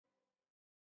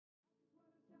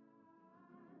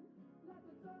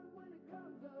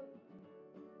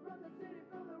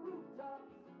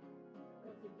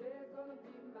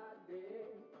day.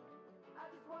 I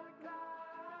just wanna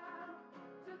climb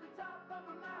to the top of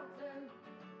a mountain,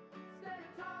 stand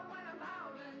tall when I'm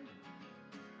howling,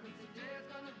 'cause today's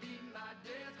gonna be my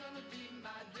day, it's gonna be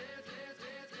my day.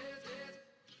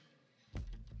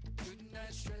 Good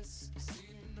night stress, see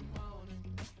you in the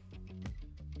morning.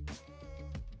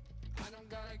 I don't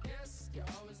gotta guess, you're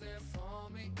always there for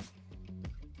me.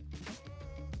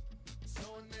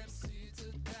 Sowing them seeds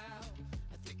of doubt,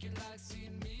 I think you like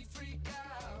seeing me freak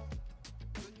out.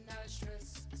 Good night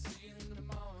stress, see you in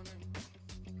the morning.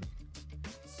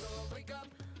 So I wake up,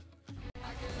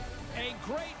 I get out of bed. A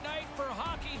great night for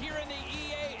hockey here in the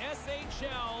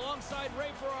EASHL. Alongside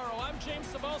Ray Ferraro, I'm James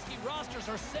Cebulski. Rosters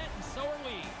are set and so are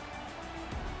we.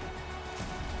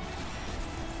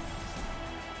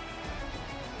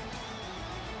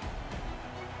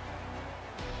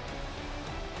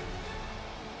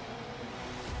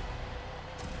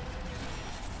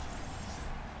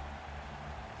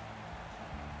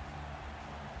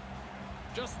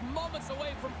 Just moments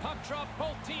away from puck drop,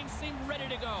 both teams seem ready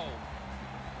to go.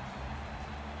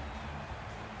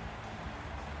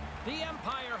 The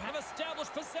Empire have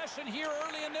established possession here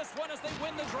early in this one as they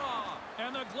win the draw.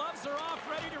 And the gloves are off,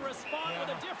 ready to respond with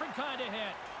a different kind of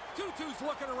hit. Tutu's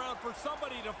looking around for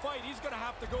somebody to fight. He's going to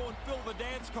have to go and fill the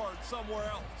dance card somewhere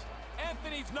else.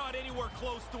 Anthony's not anywhere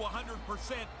close to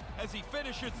 100% as he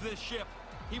finishes this shift.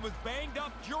 He was banged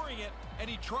up during it, and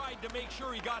he tried to make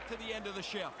sure he got to the end of the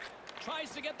shift.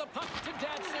 Tries to get the puck to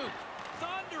Datsuk.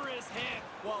 Thunderous hit.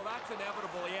 Well, that's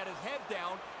inevitable. He had his head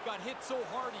down, got hit so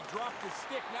hard he dropped his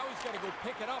stick. Now he's got to go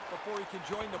pick it up before he can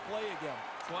join the play again.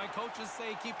 That's why coaches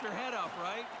say keep your head up,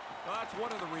 right? Well, that's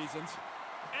one of the reasons.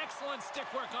 Excellent stick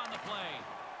work on the play.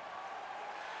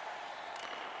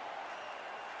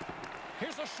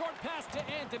 Here's a short pass to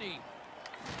Anthony.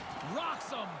 Rocks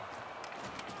him.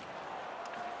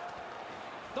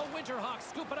 The Winterhawks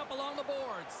scoop it up along the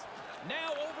boards.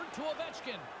 Now over to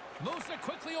Ovechkin. Moves it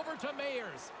quickly over to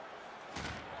Meyers.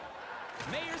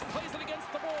 Meyers plays it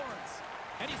against the boards.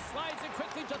 And he slides it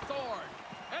quickly to Thorne.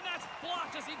 And that's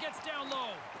blocked as he gets down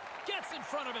low. Gets in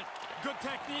front of it. Good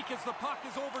technique as the puck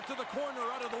is over to the corner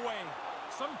out of the way.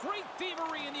 Some great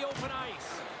thievery in the open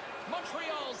ice.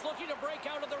 Montreal's looking to break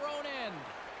out of their own end.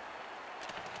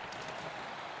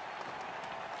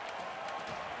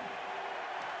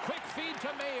 Quick feed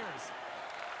to Meyers.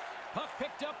 Puck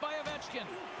picked up by Ovechkin.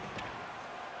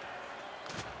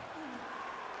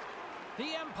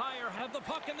 The Empire have the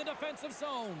puck in the defensive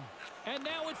zone. And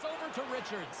now it's over to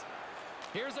Richards.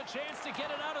 Here's a chance to get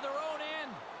it out of their own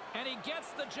end. And he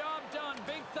gets the job done.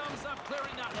 Big thumbs up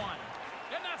clearing that one.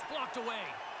 And that's blocked away.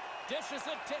 Dishes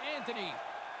it to Anthony.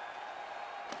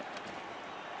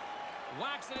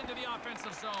 Whacks it into the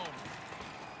offensive zone.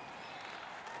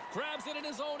 Grabs it in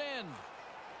his own end.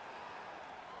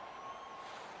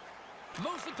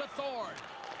 Moves it to Thorne.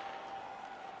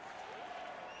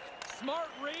 Smart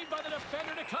read by the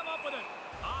defender to come up with it.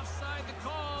 Offside the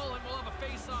call, and we'll have a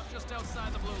face-off just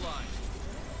outside the blue line.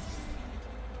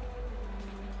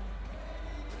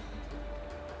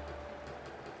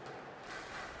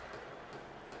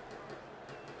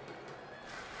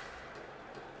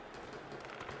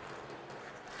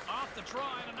 Off the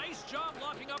draw, and a nice job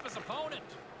locking up his opponent.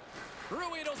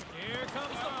 Ruido's, here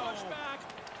comes the pushback.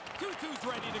 Tutu's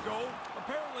ready to go.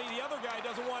 Apparently, the other guy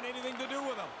doesn't want anything to do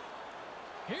with him.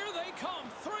 Here they come,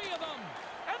 three of them.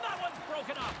 And that one's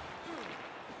broken up.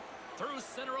 Through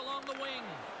center along the wing.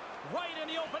 Right in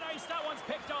the open ice, that one's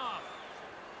picked off.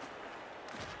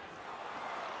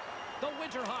 The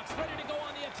Winterhawks ready to go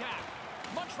on the attack.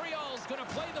 Montreal's going to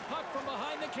play the puck from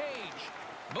behind the cage.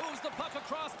 Moves the puck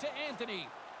across to Anthony.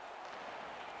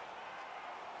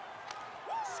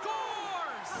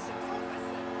 Scores!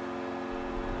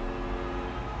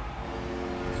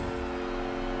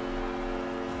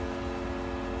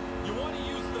 You want to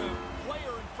use the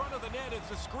player in front of the net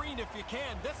as a screen if you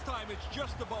can. This time it's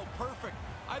just about perfect.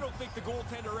 I don't think the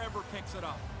goaltender ever picks it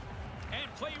up.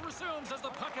 And play resumes as the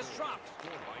puck is dropped.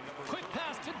 Quick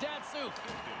pass to Datsuk.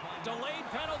 Delayed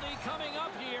penalty coming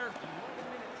up here.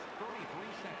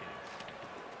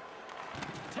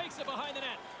 Takes it behind the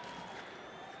net.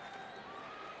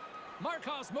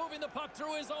 Markov's moving the puck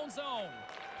through his own zone.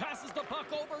 Passes the puck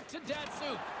over to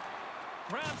Datsuk.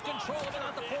 Grabs control of it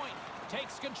at the point.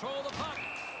 Takes control of the puck.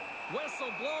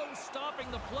 Whistle blows,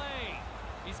 stopping the play.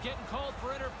 He's getting called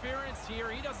for interference here.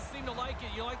 He doesn't seem to like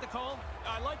it. You like the call?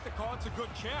 I like the call. It's a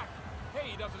good check. Hey,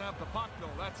 he doesn't have the puck,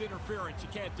 though. That's interference. You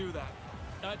can't do that.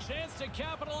 A chance to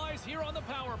capitalize here on the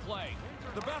power play.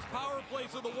 The best power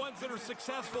plays are the ones that are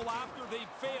successful after they've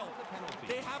failed.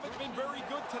 They haven't been very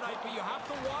good tonight, but you have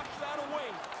to wash that away,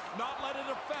 not let it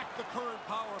affect the current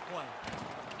power play.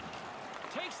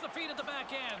 Takes the feed at the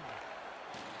back end.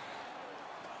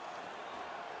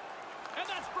 And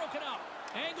that's broken up.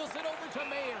 Angles it over to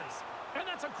Mayers. And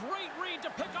that's a great read to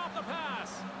pick off the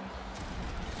pass.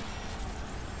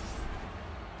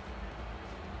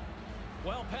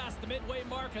 Well past the midway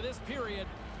mark of this period,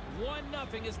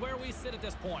 1-0 is where we sit at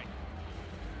this point.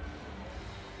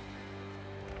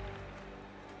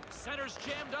 Center's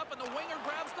jammed up and the winger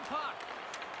grabs the puck.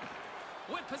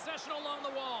 With possession along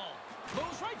the wall.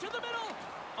 Moves right to the middle.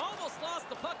 Almost lost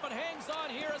the puck, but hangs on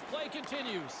here as play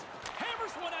continues.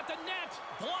 Hammers one at the net.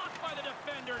 Blocked by the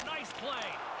defender. Nice play.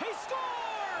 He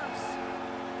scores!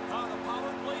 The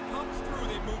power play comes through.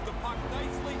 They move the puck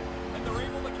nicely, and they're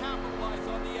able to capitalize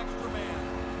on the extra man.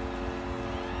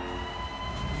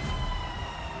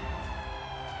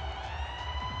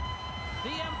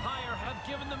 The Empire have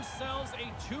given themselves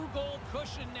a 2-goal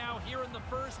cushion now here in the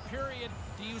first period.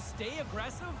 Do you stay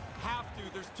aggressive? Have to.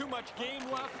 There's too much game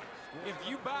left. If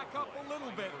you back up a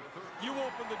little bit, you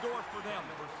open the door for them.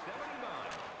 Number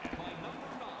 79, by number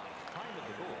 9, time of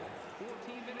the goal,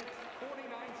 14 minutes,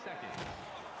 49 seconds.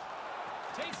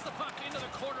 Takes the puck into the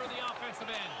corner of the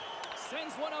offensive end.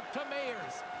 Sends one up to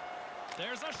Mayers.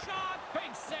 There's a shot.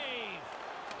 Big save.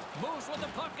 Moves with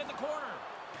the puck in the corner.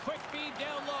 Quick feed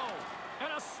down low.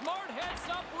 And a smart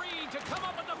heads-up read to come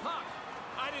up with the puck.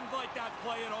 I didn't like that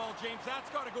play at all, James.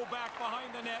 That's got to go back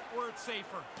behind the net where it's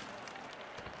safer.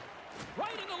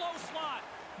 Right in the low slot.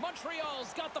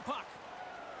 Montreal's got the puck.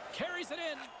 Carries it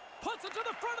in. Puts it to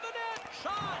the front of the net.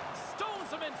 Shot. Stones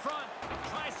him in front.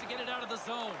 Tries to get it out of the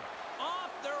zone.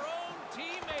 Off their own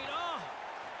teammate. Oh.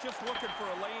 Just looking for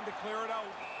a lane to clear it out.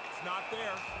 It's not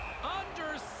there.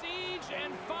 Under siege and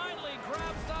finally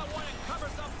grabs that one and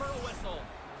covers up for a whistle.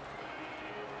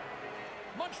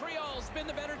 Montreal's been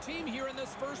the better team here in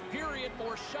this first period.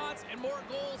 More shots and more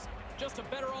goals. Just a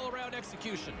better all-around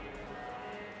execution.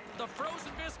 The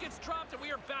frozen biscuits dropped and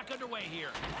we are back underway here.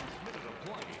 Minute of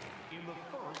play in the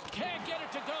first. Can't get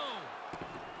it to go.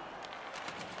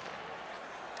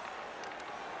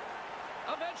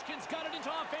 Ovechkin's got it into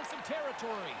offensive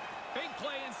territory. Big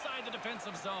play inside the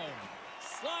defensive zone.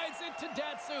 Slides it to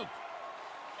Datsuk.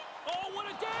 Oh, what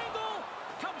a dangle!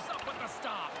 Comes up with the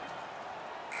stop.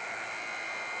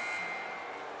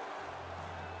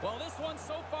 Well, this one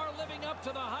so far living up to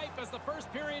the hype as the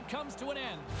first period comes to an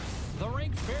end. The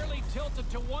rink barely tilted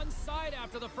to one side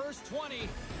after the first 20.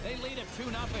 They lead at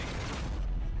 2-0.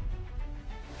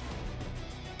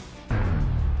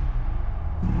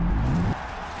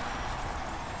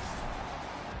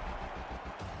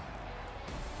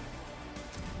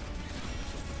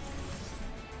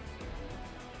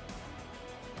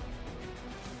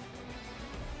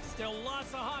 Still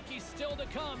lots of hockey still to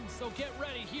come, so get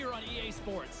ready here on EA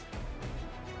Sports.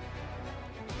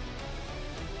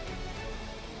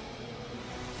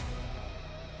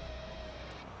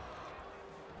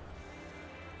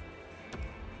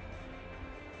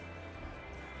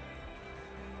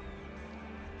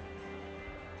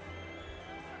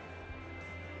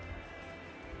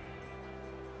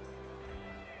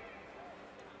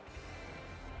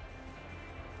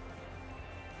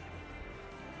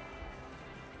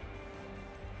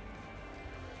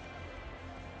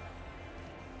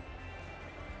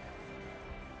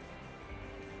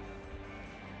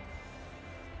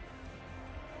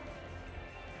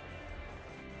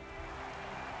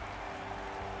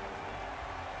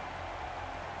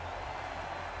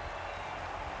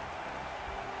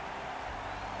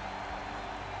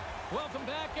 Welcome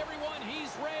back, everyone.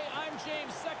 He's Ray. I'm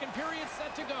James. Second period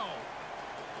set to go.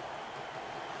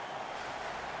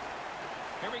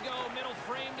 Here we go. Middle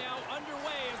frame now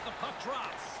underway as the puck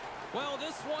drops. Well,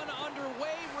 this one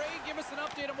underway. Ray, give us an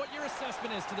update on what your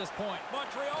assessment is to this point.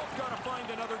 Montreal's got to find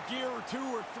another gear or 2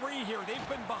 or 3 here. They've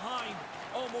been behind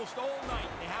almost all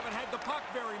night. They haven't had the puck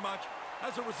very much.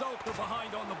 As a result, they're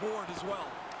behind on the board as well.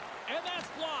 And that's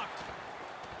blocked.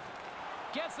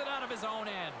 Gets it out of his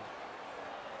own end.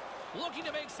 Looking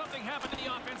to make something happen in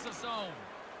the offensive zone.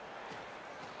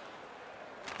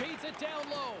 Feeds it down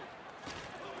low.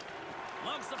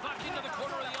 Lugs the puck into the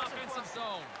corner of the offensive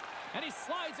zone. And he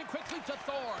slides it quickly to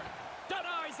Thorne.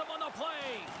 Denies him on the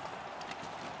play.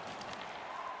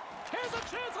 Here's a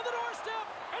chance on the doorstep.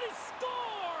 And he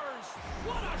scores!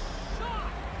 What a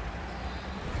shot!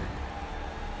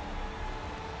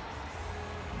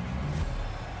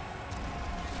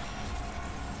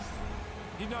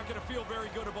 He's not going to feel very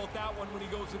good about that one when he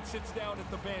goes and sits down at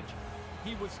the bench.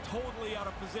 He was totally out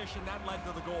of position. That led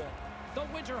to the goal. The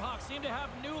Winterhawks seem to have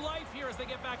new life here as they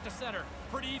get back to center.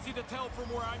 Pretty easy to tell from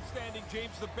where I'm standing,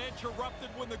 James. The bench erupted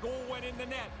when the goal went in the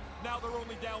net. Now they're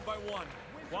only down by 1.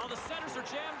 While the centers are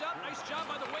jammed up, nice job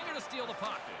by the winger to steal the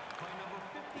puck. By number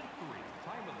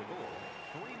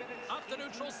up the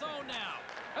neutral zone now.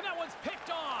 And that one's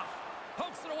picked off.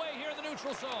 Pokes it away here in the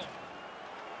neutral zone.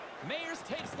 Mayers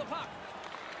takes the puck.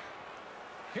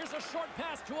 Here's a short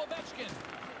pass to Ovechkin.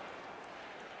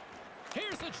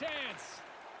 Here's a chance.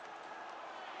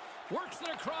 Works it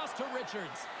across to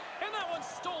Richards. And that one's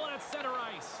stolen at center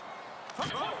ice. From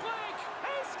point blank,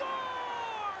 he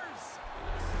scores!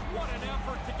 What an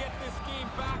effort to get this game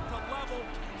back to level.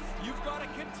 You've got to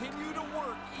continue to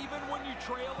work even when you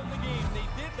trail in the game. They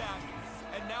did that,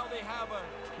 and now they have a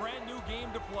brand new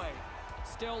game to play.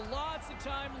 Still lots of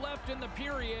time left in the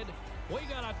period. We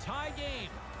got a tie game.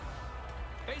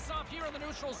 Face off here in the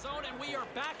neutral zone, and we are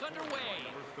back underway.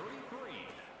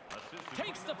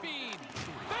 Takes the feed.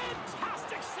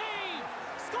 Fantastic save!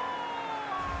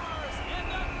 Scores!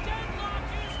 And the deadlock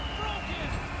is broken!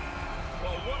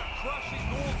 Well, what a crushing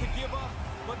goal to give up,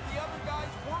 but the other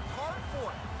guys worked hard for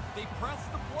it. They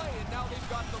pressed the play, and now they've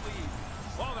got the lead.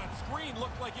 Well, that screen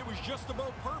looked like it was just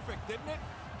about perfect, didn't it?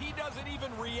 He doesn't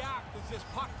even react as this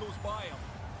puck goes by him.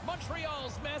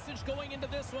 Montreal's message going into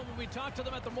this one when we talked to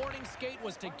them at the morning skate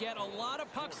was to get a lot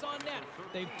of pucks on net.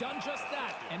 They've done just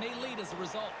that, and they lead as a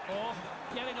result. Oh,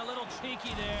 getting a little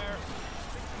cheeky there.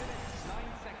 6 minutes, 9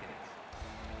 seconds.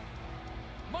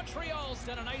 Montreal's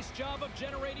done a nice job of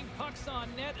generating pucks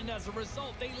on net, and as a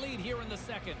result, they lead here in the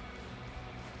second.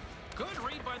 Good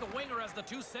read by the winger as the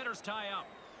two centers tie up.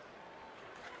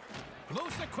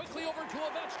 Moves it quickly over to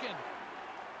Ovechkin.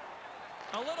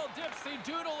 A little dipsy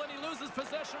doodle, and he loses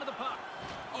possession of the puck.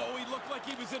 Oh, he looked like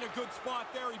he was in a good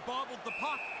spot there. He bobbled the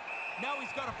puck. Now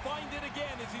he's got to find it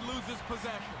again as he loses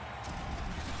possession.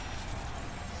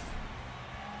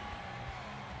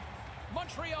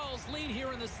 Montreal's lead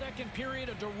here in the second period,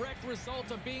 a direct result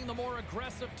of being the more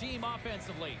aggressive team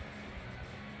offensively.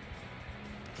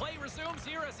 Play resumes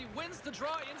here as he wins the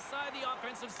draw inside the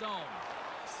offensive zone.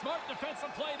 Smart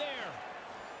defensive play there.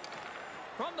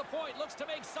 From the point, looks to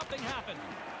make something happen.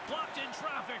 Blocked in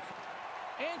traffic.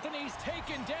 Anthony's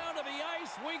taken down to the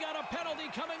ice. We got a penalty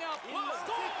coming up.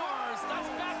 Scores! That's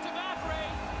back-to-back,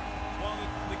 Ray. Well,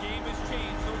 the game has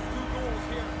changed. Those two goals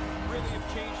here really have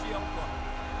changed the outlook.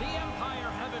 The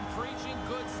Empire have been preaching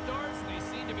good starts. They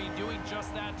seem to be doing just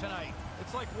that tonight.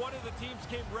 It's like one of the teams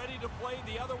came ready to play.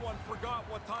 The other one forgot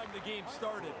what time the game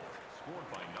started. Scored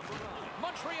by number 9.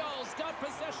 Montreal's got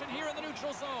possession here in the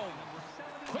neutral zone.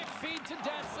 Quick feed to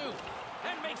Datsuk,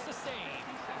 and makes the save.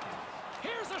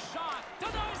 Here's a shot,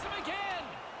 denies him again.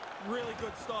 Really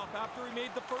good stop. After he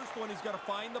made the first one, he's got to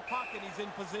find the puck, and he's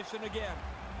in position again.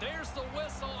 There's the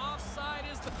whistle. Offside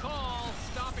is the call,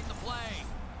 stopping the play.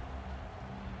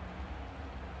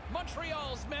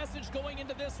 Montreal's message going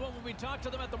into this one when we talked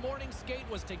to them at the morning skate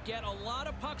was to get a lot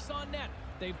of pucks on net.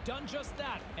 They've done just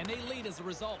that, and they lead as a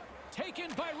result.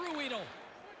 Taken by Ruhwedel.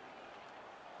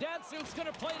 Datsuk's going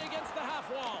to play it against the half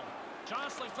wall.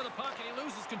 Jostling for the puck, and he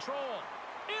loses control.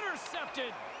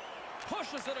 Intercepted.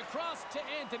 Pushes it across to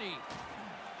Anthony.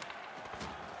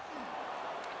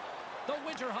 The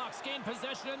Winterhawks gain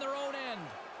possession in their own end.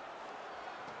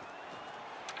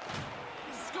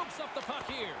 Scoops up the puck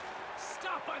here.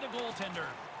 Stopped by the goaltender.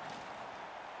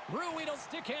 Ruhwedel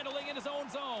stick handling in his own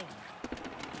zone.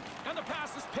 And the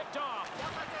pass is picked off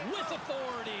with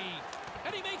authority.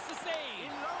 And he makes the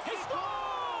save. He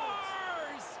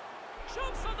scores!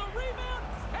 Jumps on the rebound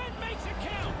and makes it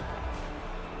count.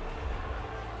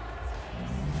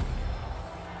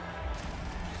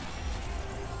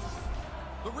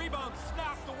 The rebound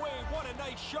snapped away. What a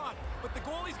nice shot. But the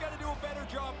goalie's got to do a better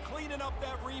job cleaning up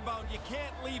that rebound. You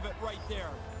can't leave it right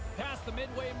there. Past the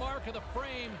midway mark of the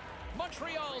frame.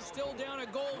 Montreal's still down a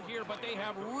goal here, but they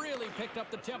have really picked up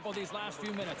the tempo these last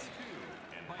few minutes.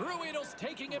 Ruhwedel's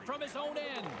taking it from his own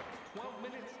end. 12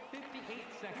 minutes, 58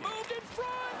 seconds. Moved in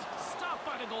front! Stopped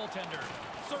by the goaltender.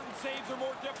 Certain saves are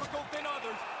more difficult than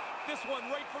others. This one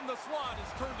right from the slot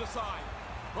is turned aside.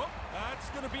 Oh,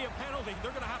 that's going to be a penalty.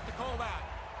 They're going to have to call that.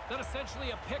 That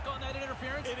essentially a pick on that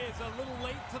interference? It is a little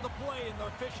late to the play, and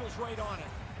the official's right on it.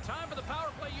 Time for the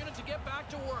power play unit to get back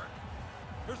to work.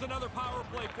 Here's another power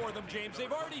play for them, James.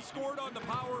 They've already scored on the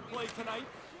power play tonight,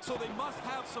 so they must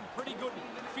have some pretty good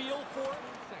feel for it.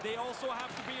 They also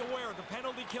have to be aware the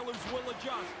penalty killers will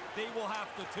adjust. They will have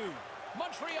to, too.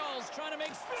 Montreal's trying to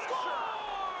make scores!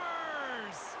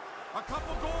 A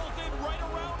couple goals in right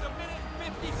around a minute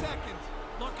and 50 seconds.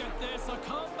 Look at this, a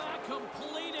comeback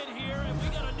completed here, and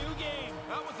we got a new game.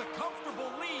 That was a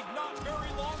comfortable lead not very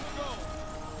long ago.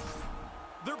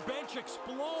 Their bench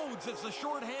explodes as the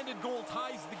shorthanded goal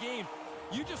ties the game.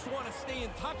 You just want to stay in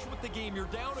touch with the game. You're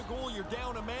down a goal, you're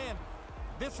down a man.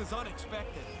 This is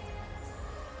unexpected.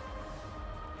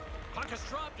 Puck is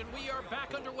dropped, and we are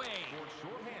back underway.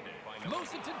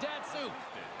 Moves it to Datsuk,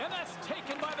 and that's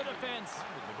taken by the defense.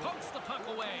 Pokes the puck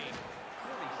away.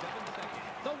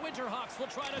 The Winterhawks will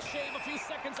try to shave a few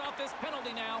seconds off this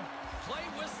penalty now. Play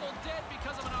whistle dead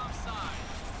because of an offside.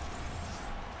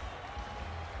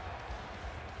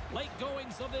 Late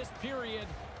goings of this period.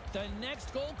 The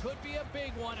next goal could be a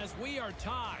big one as we are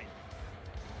tied.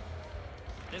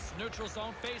 This neutral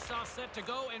zone face-off set to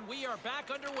go, and we are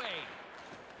back underway.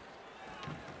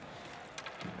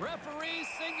 Referee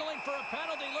signaling for a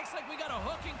penalty. Looks like we got a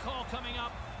hooking call coming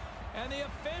up. And the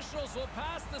officials will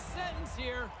pass the sentence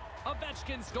here.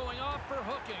 Ovechkin's going off for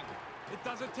hooking. It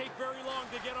doesn't take very long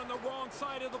to get on the wrong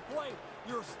side of the play.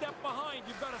 You're a step behind.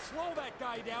 You've got to slow that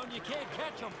guy down. You can't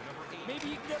catch him.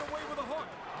 Maybe he can get away with a hook.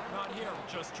 Not here.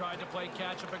 Just tried to play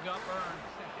catch-up and got burned.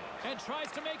 And tries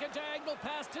to make a diagonal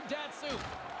pass to Datsuk.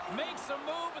 Makes a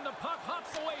move, and the puck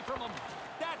hops away from him.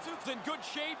 Datsuk's in good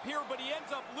shape here, but he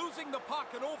ends up losing the puck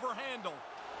and overhandle.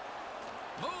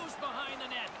 Moves behind the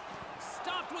net.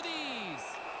 Stopped with ease.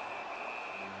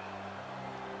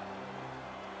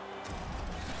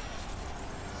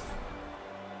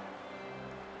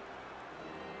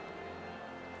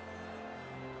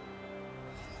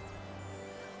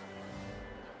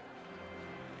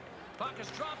 Puck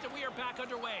is dropped, and we are back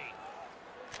underway.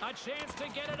 A chance to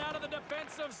get it out of the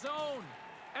defensive zone.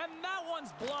 And that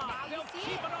one's blocked. They'll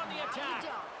keep it on the attack.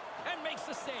 And makes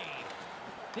the save.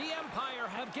 The Empire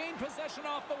have gained possession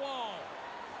off the wall.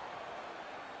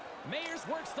 Mayers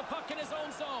works the puck in his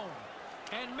own zone.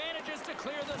 And manages to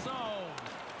clear the zone.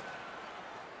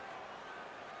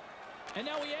 And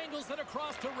now he angles it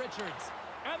across to Richards.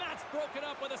 And that's broken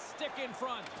up with a stick in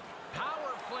front.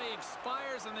 Power play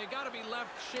expires, and they got to be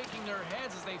left shaking their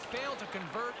heads as they fail to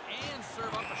convert and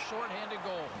serve up a shorthanded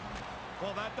goal.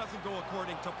 Well, that doesn't go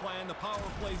according to plan. The power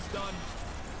play's done,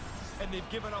 and they've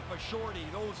given up a shorty.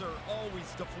 Those are always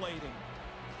deflating.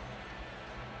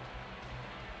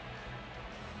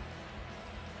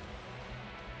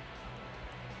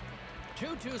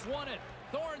 Tutu's won it.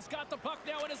 Thorne's got the puck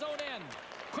now in his own end.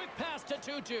 Quick pass to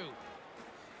Tutu.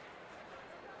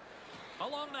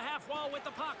 Along the half wall with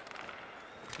the puck.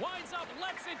 Winds up,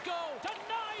 lets it go.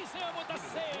 Denies him with the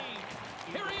save.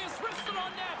 Here he is, rips it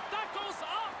on net. That goes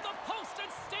off the post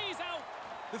and stays out.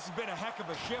 This has been a heck of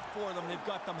a shift for them. They've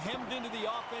got them hemmed into the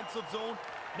offensive zone.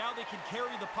 Now they can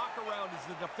carry the puck around as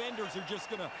the defenders are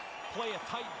just going to play a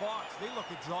tight box. They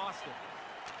look exhausted.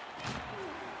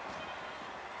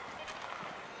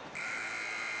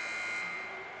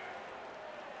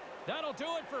 That'll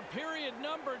do it for period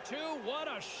number 2. What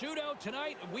a shootout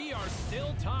tonight. We are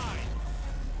still tied.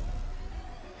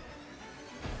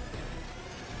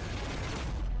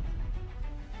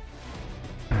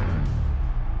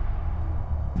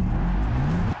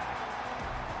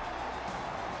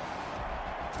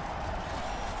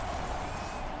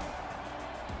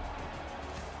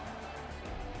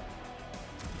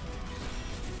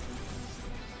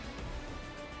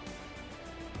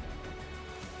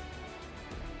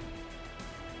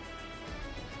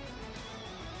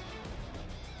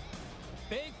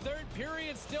 Big third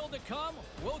period still to come.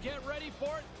 We'll get ready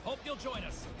for it. Hope you'll join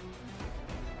us.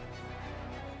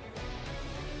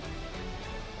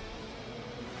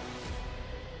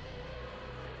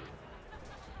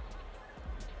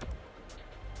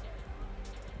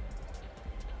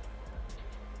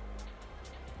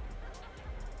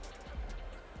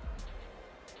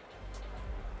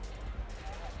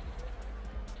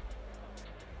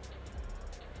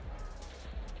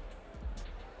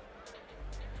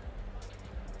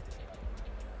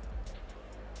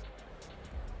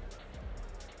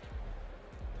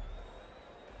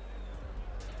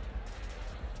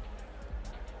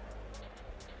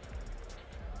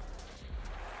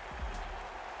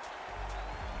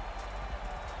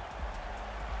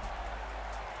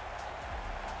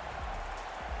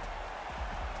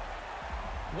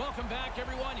 Welcome back,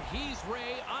 everyone. He's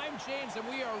Ray, I'm James, and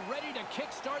we are ready to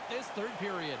kickstart this third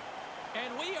period.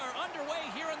 And we are underway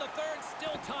here in the third,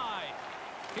 still tied.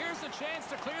 Here's a chance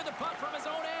to clear the puck from his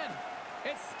own end.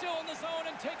 It's still in the zone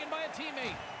and taken by a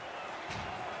teammate.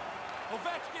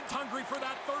 Ovechkin's hungry for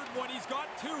that third one. He's got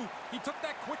 2. He took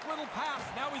that quick little pass.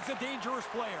 Now he's a dangerous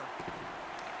player.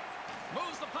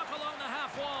 Moves the puck along the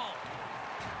half wall.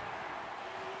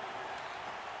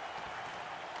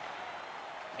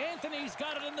 Anthony's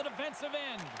got it in the defensive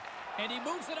end. And he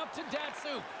moves it up to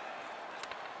Datsuk.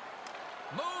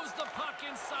 Moves the puck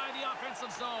inside the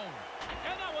offensive zone.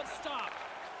 And that one's stopped.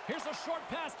 Here's a short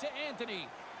pass to Anthony.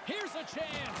 Here's a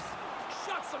chance.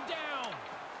 Shuts him down.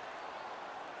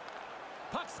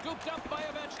 Puck scooped up by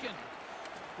Ovechkin.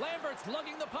 Lambert's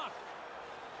lugging the puck.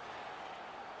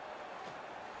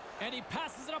 And he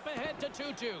passes it up ahead to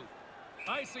Tutu.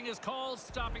 Icing is called,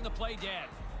 stopping the play dead.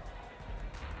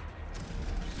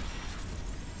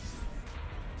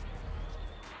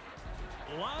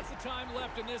 Lots of time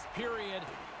left in this period.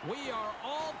 We are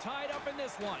all tied up in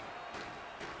this one.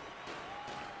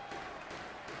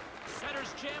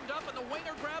 Center's jammed up and the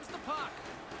winger grabs the puck.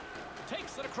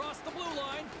 Takes it across the blue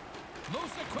line.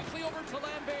 Moves it quickly over to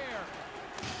Lambert.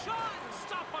 Shot!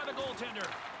 Stopped by the goaltender.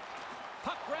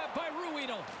 Puck grabbed by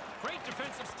Ruedel. Great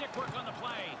defensive stick work on the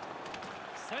play.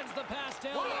 Sends the pass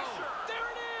down low. There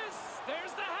it is!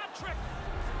 There's the hat trick.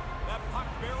 That puck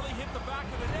barely hit the back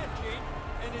of the net, Jake,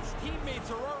 and his teammates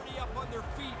are already up on their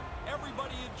feet.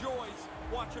 Everybody enjoys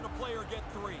watching a player get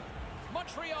 3.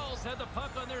 Montreal's had the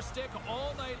puck on their stick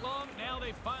all night long. Now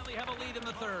they finally have a lead in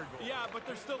the third. Yeah, but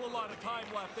there's still a lot of time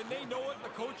left, and they know it.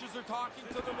 The coaches are talking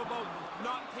to them about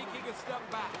not taking a step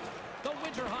back. The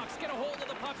Winterhawks get a hold of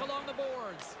the puck along the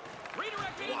boards.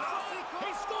 Redirected in front.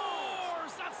 He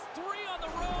scores! That's 3 on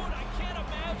the road. I can't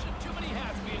imagine too many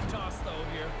hats being tossed, though,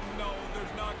 here. No,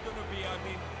 there's not going to be. I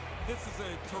mean, this is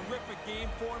a terrific game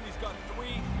for him. He's got 3,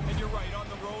 and you're right, on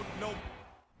the road, no.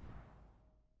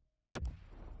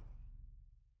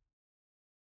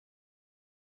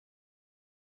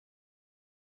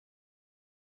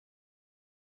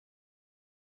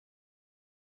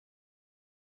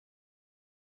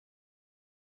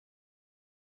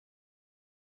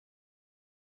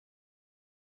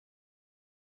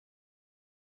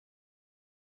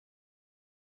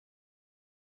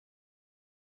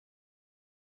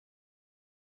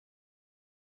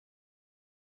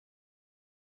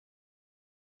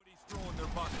 Throwing their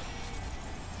bucket.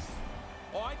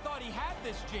 Oh, I thought he had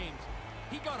this, James.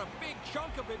 He got a big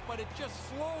chunk of it, but it just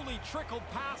slowly trickled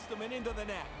past him and into the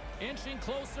net. Inching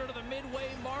closer to the midway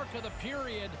mark of the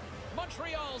period,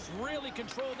 Montreal's really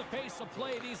controlled the pace of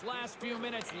play these last few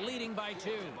minutes, leading by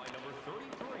 2.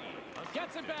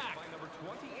 Gets it back.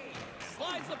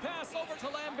 Slides the pass over to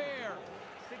Lambert.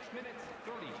 6 minutes,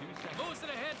 32 seconds. Moves it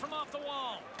ahead from off the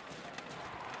wall.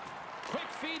 Quick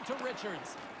feed to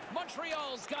Richards.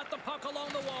 Montreal's got the puck along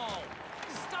the wall.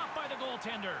 Stopped by the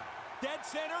goaltender. Dead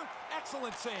center,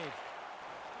 excellent save.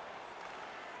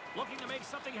 Looking to make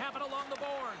something happen along the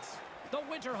boards. The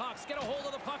Winterhawks get a hold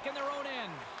of the puck in their own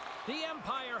end. The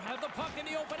Empire have the puck in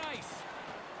the open ice.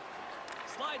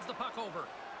 Slides the puck over.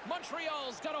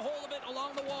 Montreal's got a hold of it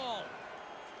along the wall.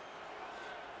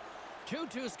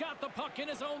 Tutu's got the puck in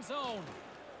his own zone.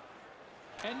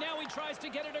 And now he tries to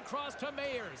get it across to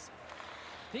Meyers.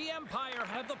 The Empire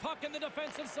have the puck in the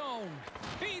defensive zone.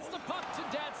 Feeds the puck to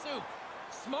Datsuk.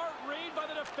 Smart read by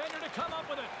the defender to come up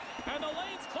with it. And the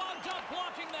lane's clogged up,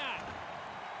 blocking that.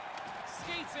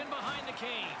 Skates in behind the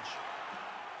cage.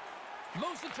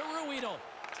 Moves it to Ruedel.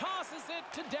 Tosses it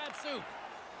to Datsuk.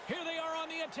 Here they are on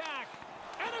the attack.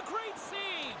 And a great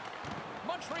save.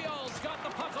 Montreal's got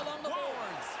the puck along the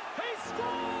boards. He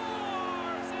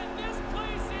scores! And this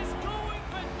place is going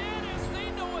bananas. They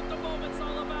know what the moment's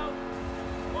all about.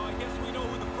 Well, I guess we know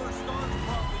who the first star's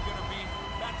probably going to be.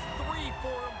 That's 3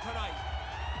 for him tonight.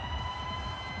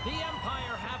 The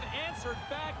Empire have answered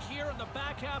back here in the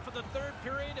back half of the third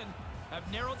period and have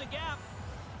narrowed the gap.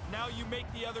 Now you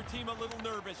make the other team a little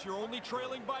nervous. You're only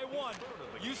trailing by 1.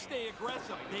 You stay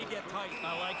aggressive. They get tight.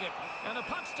 I like it. And the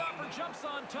puck stopper jumps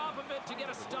on top of it to get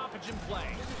a stoppage in play.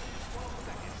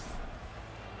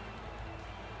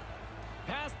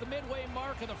 Past the midway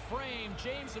mark of the frame,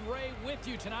 James and Ray with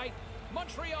you tonight.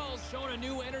 Montreal's shown a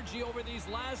new energy over these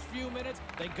last few minutes.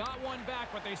 They got one back,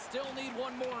 but they still need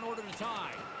one more in order to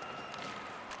tie.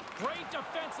 Great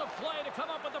defensive play to come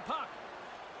up with the puck.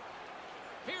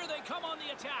 Here they come on the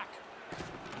attack.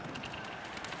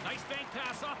 Nice bank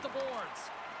pass off the boards.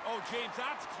 Oh, James,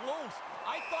 that's close.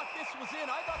 I thought this was in.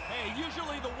 Hey,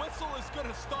 usually the whistle is going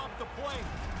to stop the play.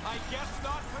 I guess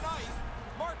not tonight.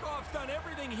 Markov's done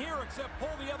everything here except pull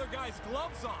the other guy's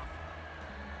gloves off.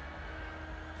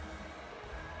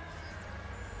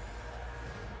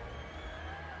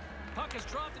 Puck is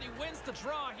dropped and he wins the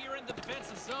draw here in the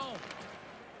defensive zone.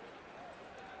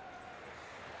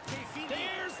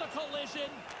 There's a collision.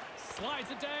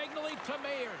 Slides it diagonally to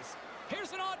Meyers.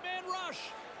 Here's an odd man rush.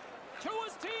 To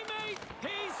his teammate.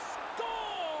 He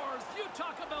scores! You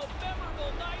talk about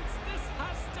memorable nights. This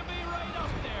has to be right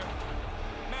up there.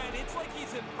 Man, it's like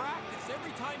he's in practice.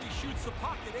 Every time he shoots the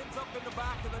puck, it ends up in the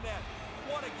back of the net.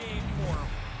 What a game for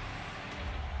him.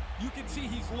 You can see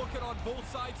he's looking on both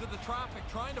sides of the traffic,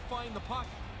 trying to find the puck.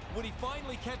 When he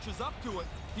finally catches up to it,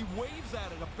 he waves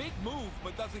at it. A big move,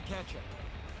 but doesn't catch it.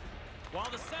 While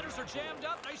the centers are jammed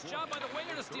up, nice job by the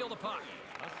winger to steal the puck.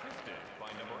 Assisted by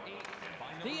number 8 and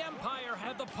by number The Empire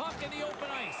had the puck in the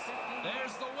open ice.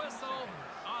 There's the whistle.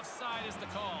 A offside is the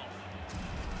call.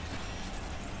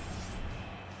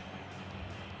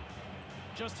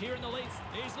 Just here in the late,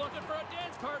 he's looking for a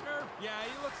dance partner. Yeah,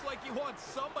 he looks like he wants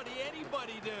somebody,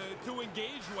 anybody to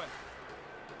engage with.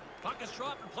 Puck is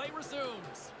dropped and play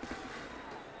resumes.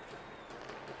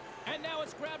 And now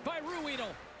it's grabbed by Ruedel.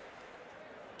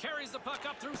 Carries the puck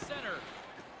up through center.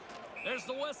 There's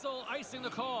the whistle, icing the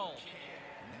call.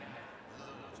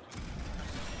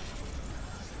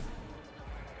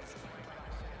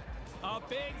 A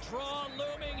big draw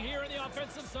looming here in the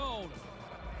offensive zone.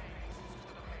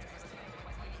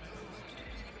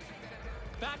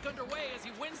 Back underway as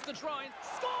he wins the draw and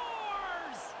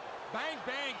scores! Bang,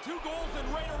 bang, 2 goals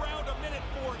in right around a minute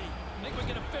 40. I think we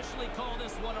can officially call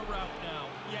this one a rout now.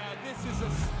 Yeah, this is a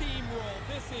steamroll.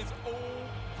 This is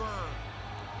over.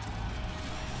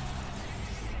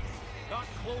 Not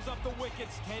close up the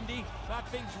wickets, Tendy. That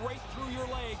thing's right through your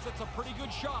legs. That's a pretty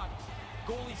good shot.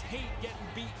 Goalies hate getting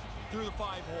beat through the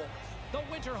 5-hole. The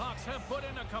Winterhawks have put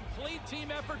in a complete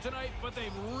team effort tonight, but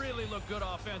they've really looked good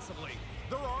offensively.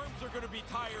 Their arms are going to be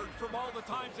tired from all the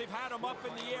times they've had them up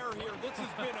in the air here. This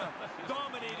has been a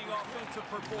dominating offensive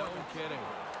performance. No kidding.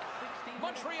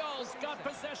 Montreal's got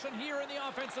possession here in the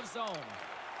offensive zone.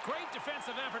 Great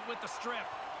defensive effort with the strip.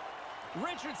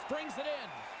 Richards brings it in.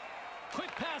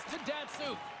 Quick pass to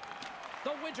Datsuk.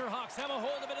 The Winterhawks have a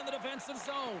hold of it in the defensive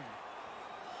zone.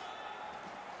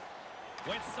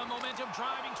 With some momentum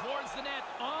driving towards the net.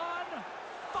 On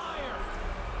fire.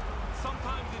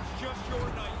 Sometimes it's just your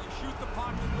night. You shoot the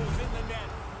puck that goes in the net.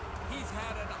 He's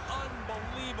had an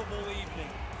unbelievable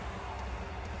evening.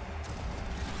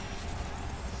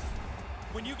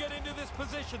 When you get into this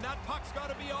position, that puck's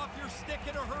got to be off your stick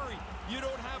in a hurry. You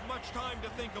don't have much time to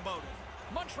think about it.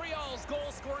 Montreal's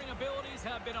goal-scoring abilities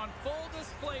have been on full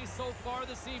display so far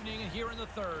this evening and here in the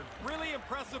third. Really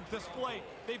impressive display.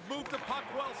 They've moved the puck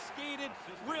well, skated,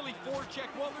 really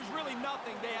forechecked. Well, there's really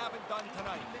nothing they haven't done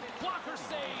tonight. Blocker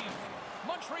save.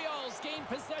 Montreal's gained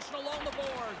possession along the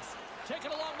boards.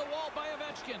 Taken along the wall by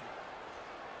Ovechkin.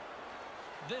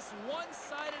 This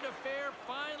one-sided affair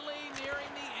finally nearing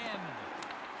the end.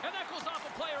 And that goes off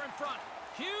a player in front.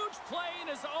 Huge play in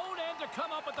his own end to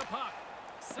come up with the puck.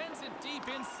 Sends it deep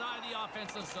inside the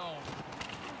offensive zone.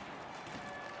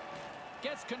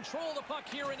 Gets control of the puck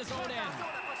here in his own end.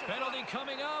 Penalty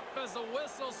coming up as the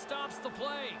whistle stops the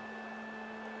play.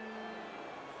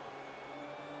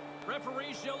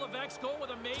 Referee Gilles Levesque's goal with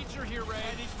a major here, Ray.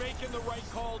 And he's making the right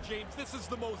call, James. This is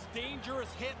the most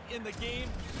dangerous hit in the game.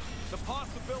 The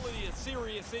possibility of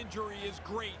serious injury is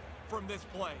great from this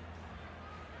play.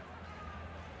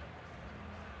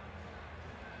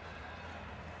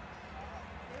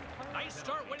 Nice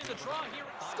start winning the draw here.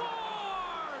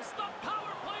 Scores! The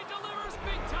power play delivers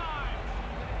big time.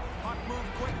 Puck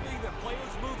moved quickly. The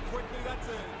players moved quickly. That's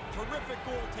a terrific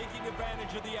goal, taking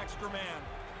advantage of the extra man.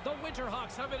 The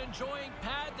Winterhawks have been enjoying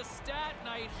Pad the Stat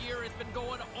night here. It's been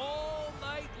going all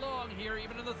night long here,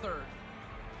 even in the third.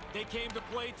 They came to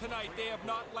play tonight. They have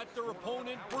not let their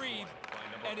opponent breathe,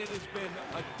 and it has been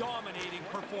a dominating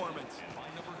performance.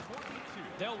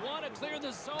 They'll want to clear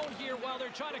the zone here while they're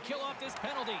trying to kill off this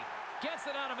penalty. Gets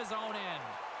it out of his own end.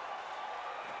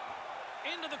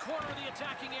 Into the corner of the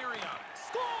attacking area.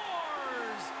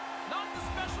 Scores! Not the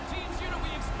special teams unit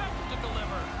we expected to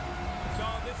deliver.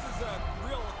 No, this is a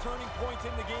real turning point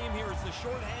in the game here as the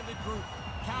shorthanded group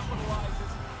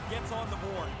capitalizes, gets on the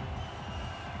board.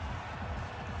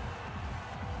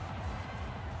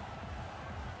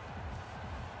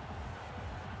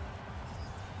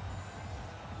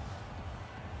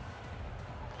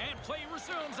 Play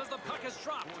resumes as the puck is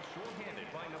dropped.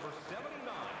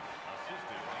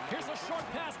 Here's a short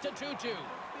pass to Tutu.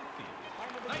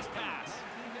 Nice pass.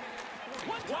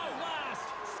 One-time blast.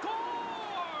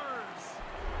 Scores!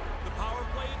 The power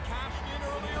play had cashed in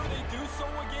earlier. They do so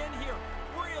again here.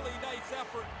 Really nice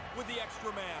effort with the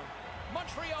extra man.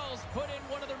 Montreal's put in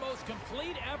one of their most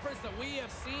complete efforts that we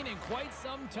have seen in quite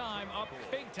some time. Up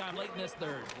big time late in this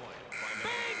third.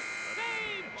 Big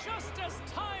save just as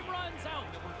time runs out.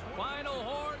 Final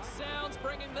horn sounds,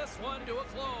 bringing this one to a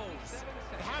close.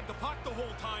 They had the puck the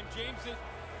whole time, James. It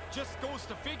just goes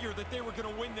to figure that they were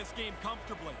going to win this game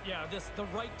comfortably. Yeah, the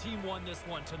right team won this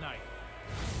one tonight.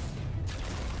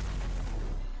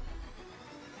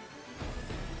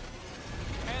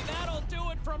 And that'll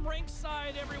do it from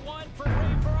rinkside, everyone. For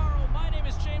Ray Ferraro, my name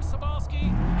is James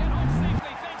Sabalski. Get home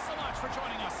safely. Thanks so much for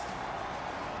joining us.